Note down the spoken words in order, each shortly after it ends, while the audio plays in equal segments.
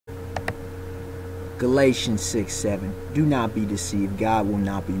Galatians 6:7. Do not be deceived. God will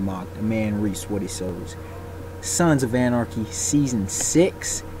not be mocked. A man reaps what he sows. Sons of Anarchy, Season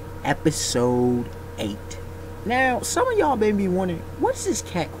 6, Episode 8. Now, some of y'all may be wondering, what is this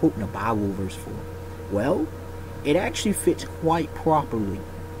cat quoting a Bible verse for? Well, it actually fits quite properly,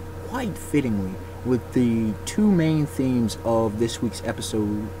 quite fittingly, with the two main themes of this week's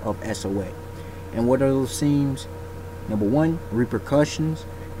episode of SOA. And what are those themes? Number one, repercussions,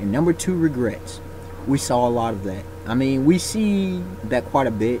 and number two, regrets. We saw a lot of that. I mean, we see that quite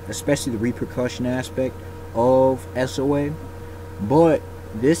a bit, especially the repercussion aspect of SOA. But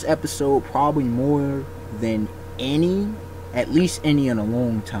this episode, probably more than any, at least any in a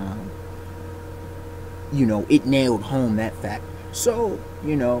long time, you know, it nailed home that fact. So,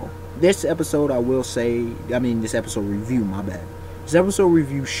 you know, this episode, I will say, this episode review, my bad. This episode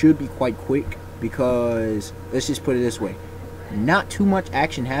review should be quite quick because, let's just put it this way, not too much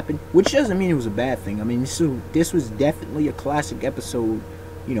action happened, which doesn't mean it was a bad thing. I mean, this was definitely a classic episode,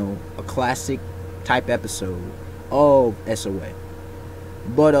 you know, a classic type episode of SOA.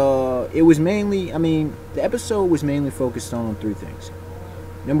 But it was mainly, the episode was mainly focused on three things.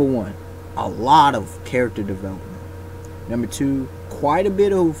 Number one, a lot of character development. Number two, quite a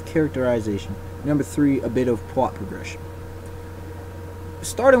bit of characterization. Number three, a bit of plot progression.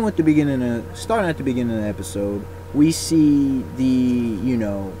 Starting at the beginning of the episode, we see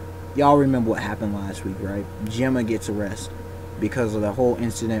y'all remember what happened last week, right? Gemma gets arrested because of the whole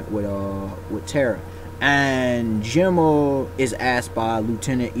incident with Tara. And Gemma is asked by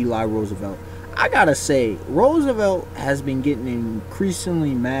Lieutenant Eli Roosevelt. I gotta say, Roosevelt has been getting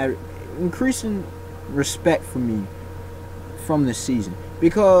increasing respect for me from this season,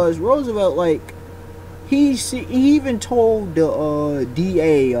 because Roosevelt, like, he even told the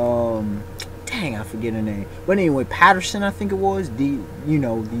DA, dang, I forget her name, but anyway, Patterson, I think it was, the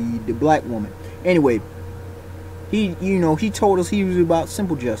black woman. Anyway, he told us he was about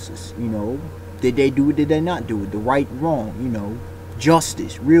simple justice. Did they do it? Did they not do it? The right, wrong.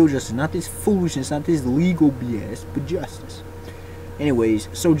 Justice, real justice, not this foolishness, not this legal BS, but justice. Anyways,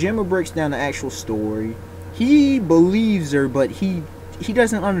 so Gemma breaks down the actual story. He believes her, but he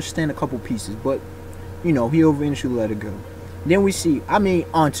doesn't understand a couple pieces, but he'll eventually let it go. Then we see,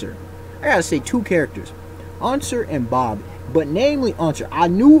 Unser. I gotta say, two characters, Unser and Bobby. But namely Unser, I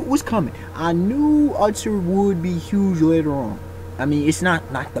knew it was coming. I knew Unser would be huge later on. It's not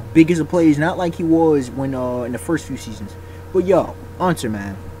the biggest of plays, not like he was when in the first few seasons. But yo, Unser,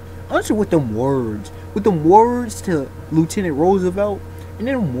 man. Unser with them words to Lieutenant Roosevelt, and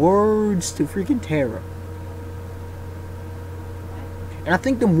then words to freaking Tara. And I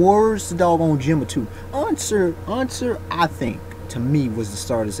think them words to doggone Gemma too. Unser, I think, to me, was the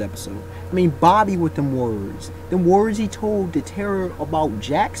star of this episode. Bobby with them words he told to Tara about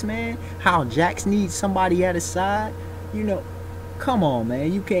Jax, man, how Jax needs somebody at his side. Come on,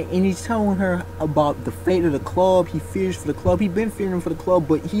 man, you can't. And he's telling her about the fate of the club. He fears for the club. He's been fearing for the club,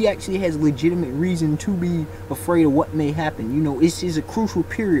 but he actually has legitimate reason to be afraid of what may happen. This is a crucial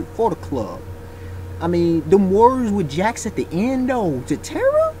period for the club. Them words with Jax at the end, though, to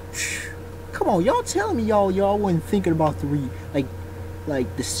Tara. Come on, y'all telling me y'all wasn't thinking about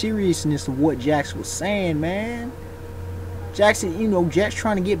the seriousness of what Jax was saying, man. Jackson, Jax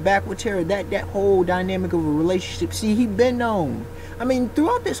trying to get back with Tara, that whole dynamic of a relationship. See, he been known.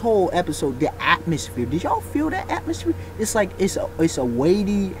 Throughout this whole episode, the atmosphere. Did y'all feel that atmosphere? It's like it's a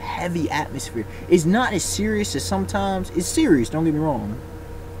weighty, heavy atmosphere. It's not as serious as sometimes. It's serious. Don't get me wrong.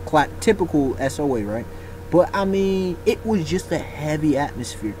 Typical SOA, right? But it was just a heavy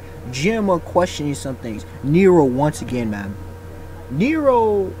atmosphere. Gemma questioning some things. Nero once again, man.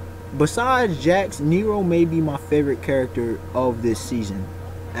 Nero. Besides Jax, Nero may be my favorite character of this season,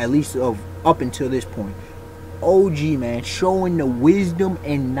 at least of up until this point. OG, man, showing the wisdom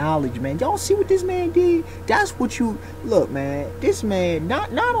and knowledge, man. Y'all see what this man did? That's what you look, man. This man,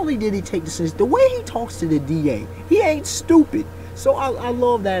 not only did he take the sense, the way he talks to the DA, he ain't stupid. So I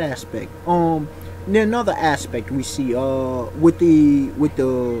love that aspect. Then another aspect we see with the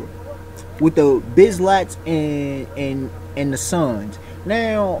Bizlats and the Sons.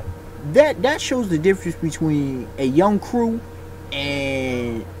 Now, that shows the difference between a young crew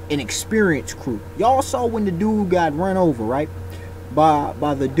and an experienced crew. Y'all saw when the dude got run over, right?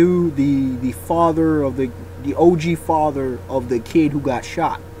 By the dude, the father of the OG father of the kid who got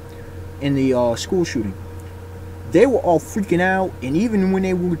shot in the school shooting. They were all freaking out, and even when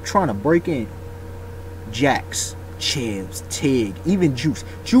they were trying to break in, Jax, Chibs, Tig, even Juice,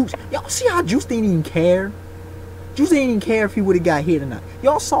 y'all see how Juice didn't even care? Juice didn't even care if he would have got hit or not.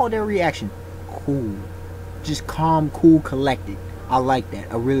 Y'all saw their reaction. Cool. Just calm, cool, collected. I like that.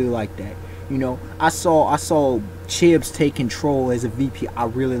 I really like that. You know, I saw Chibs take control as a VP. I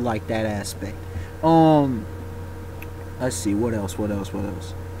really like that aspect. Let's see, what else?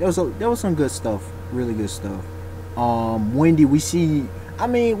 There was some good stuff, really good stuff. Wendy, we see. I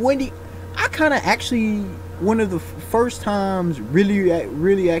mean, Wendy, I kind of actually one of the first times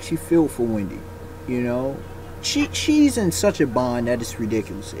really actually feel for Wendy. You know, she's in such a bond that it's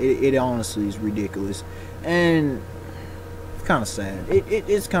ridiculous. It honestly is ridiculous, and it's kind of sad.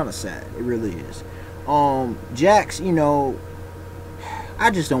 It's kind of sad. It really is. Jax, you know,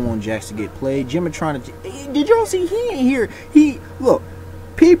 I just don't want Jax to get played. Gemma trying to. Did y'all see? He ain't here. Look.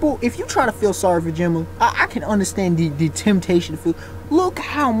 People, if you try to feel sorry for Gemma, I can understand the temptation to feel. Look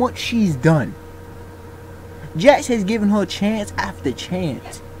how much she's done. Jax has given her chance after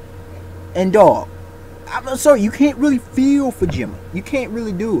chance. And dog, I'm sorry, you can't really feel for Gemma. You can't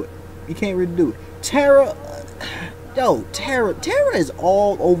really do it. Tara, Tara is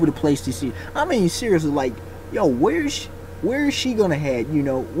all over the place this season. I mean, seriously, like, yo, where is she gonna head? You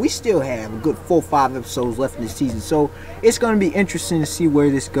know, we still have a good 4 or 5 episodes left in the season, so it's gonna be interesting to see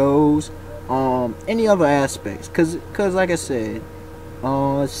where this goes. Any other aspects? Cause like I said,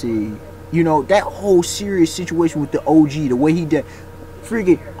 let's see. You know, that whole serious situation with the OG, the way he did,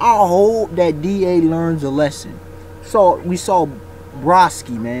 freaking. I hope that DA learns a lesson. So we saw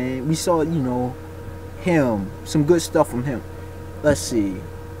Broski, man. We saw, you know, him. Some good stuff from him. Let's see.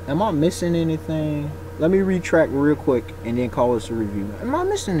 Am I missing anything? Let me retract real quick and then call this a review. Am I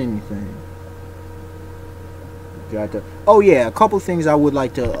missing anything? Oh yeah, a couple things I would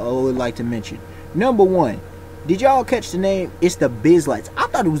like to mention. Number one, did y'all catch the name? It's the Bizlights. I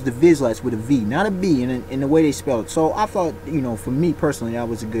thought it was the Bizlights with a V, not a B, in the way they spelled it. So I thought, you know, for me personally, that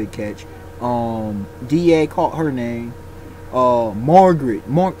was a good catch. DA caught her name. Margaret.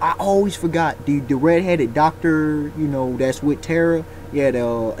 I always forgot the redheaded doctor. You know, that's with Tara. Yeah,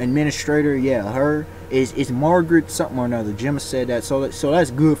 the administrator. Yeah, her. Is Margaret something or another. Gemma said that, so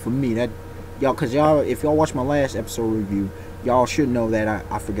that's good for me. That y'all, cause y'all, if y'all watch my last episode review, y'all should know that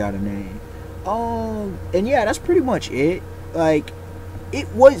I forgot her name. And yeah, that's pretty much it. Like,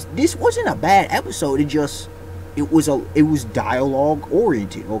 this wasn't a bad episode. It was dialogue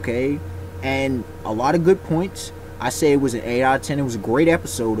oriented, okay, and a lot of good points. I say it was an 8 out of 10. It was a great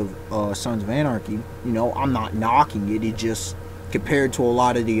episode of Sons of Anarchy. You know, I'm not knocking it. It just, compared to a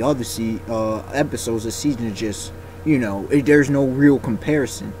lot of the other episodes this season, is just, you know, there's no real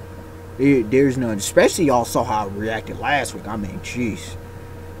comparison. There's none. Especially y'all saw how I reacted last week. I mean, jeez.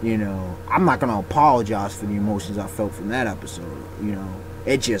 You know, I'm not going to apologize for the emotions I felt from that episode. You know,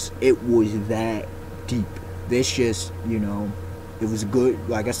 it was that deep. This just, you know, it was good.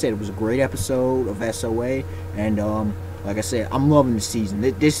 Like I said, it was a great episode of SOA. And, like I said, I'm loving the season.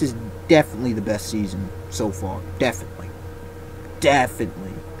 This is definitely the best season so far. Definitely.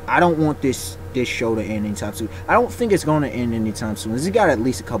 I don't want this show to end anytime soon. I don't think it's going to end anytime soon. It's got at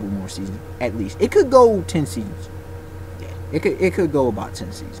least a couple more seasons. At least. It could go 10 seasons. Yeah. It could go about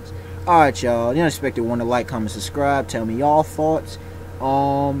 10 seasons. Alright, y'all. The Unexpected one to like, comment, subscribe. Tell me y'all thoughts.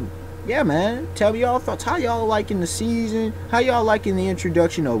 Yeah, man. Tell me y'all thoughts. How y'all liking the season? How y'all liking the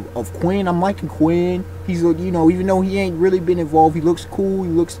introduction of Quinn? I'm liking Quinn. He's, you know, even though he ain't really been involved, he looks cool. He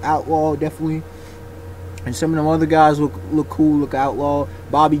looks outlaw, definitely. And some of them other guys look cool, look outlaw.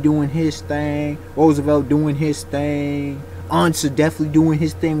 Bobby doing his thing. Roosevelt doing his thing. Ansa definitely doing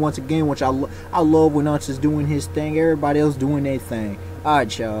his thing once again, which I love when Ansa's doing his thing. Everybody else doing their thing.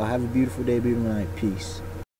 Alright, y'all. Have a beautiful day, beautiful night. Peace.